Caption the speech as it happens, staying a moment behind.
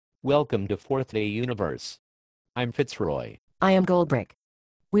Welcome to Fourth Day Universe. I'm Fitzroy. I am Goldbrick.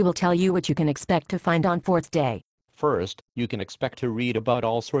 We will tell you what you can expect to find on fourth day. First, you can expect to read about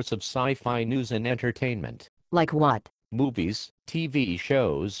all sorts of sci-fi news and entertainment. Like what? Movies, TV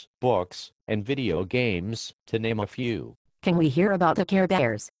shows, books, and video games, to name a few. Can we hear about the Care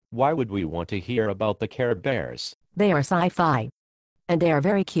Bears? Why would we want to hear about the Care Bears? They are sci-fi. And they are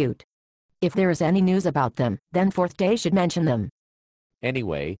very cute. If there is any news about them, then fourth day should mention them.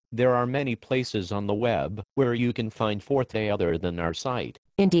 Anyway, there are many places on the web where you can find Fourth Day other than our site.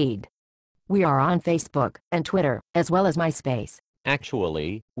 Indeed. We are on Facebook and Twitter, as well as MySpace.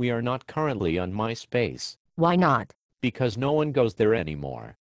 Actually, we are not currently on MySpace. Why not? Because no one goes there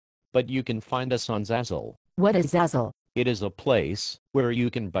anymore. But you can find us on Zazzle. What is Zazzle? It is a place where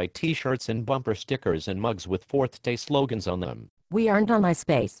you can buy t-shirts and bumper stickers and mugs with Fourth Day slogans on them. We aren't on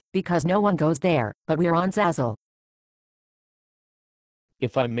MySpace, because no one goes there, but we're on Zazzle.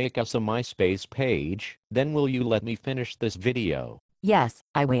 If I make us a MySpace page, then will you let me finish this video? Yes,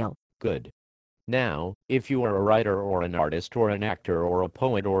 I will. Good. Now, if you are a writer or an artist or an actor or a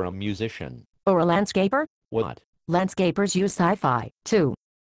poet or a musician. Or a landscaper? What? Landscapers use sci-fi, too.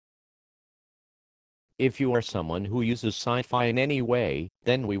 If you are someone who uses sci-fi in any way,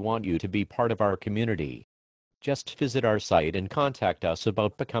 then we want you to be part of our community. Just visit our site and contact us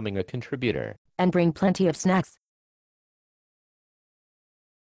about becoming a contributor. And bring plenty of snacks.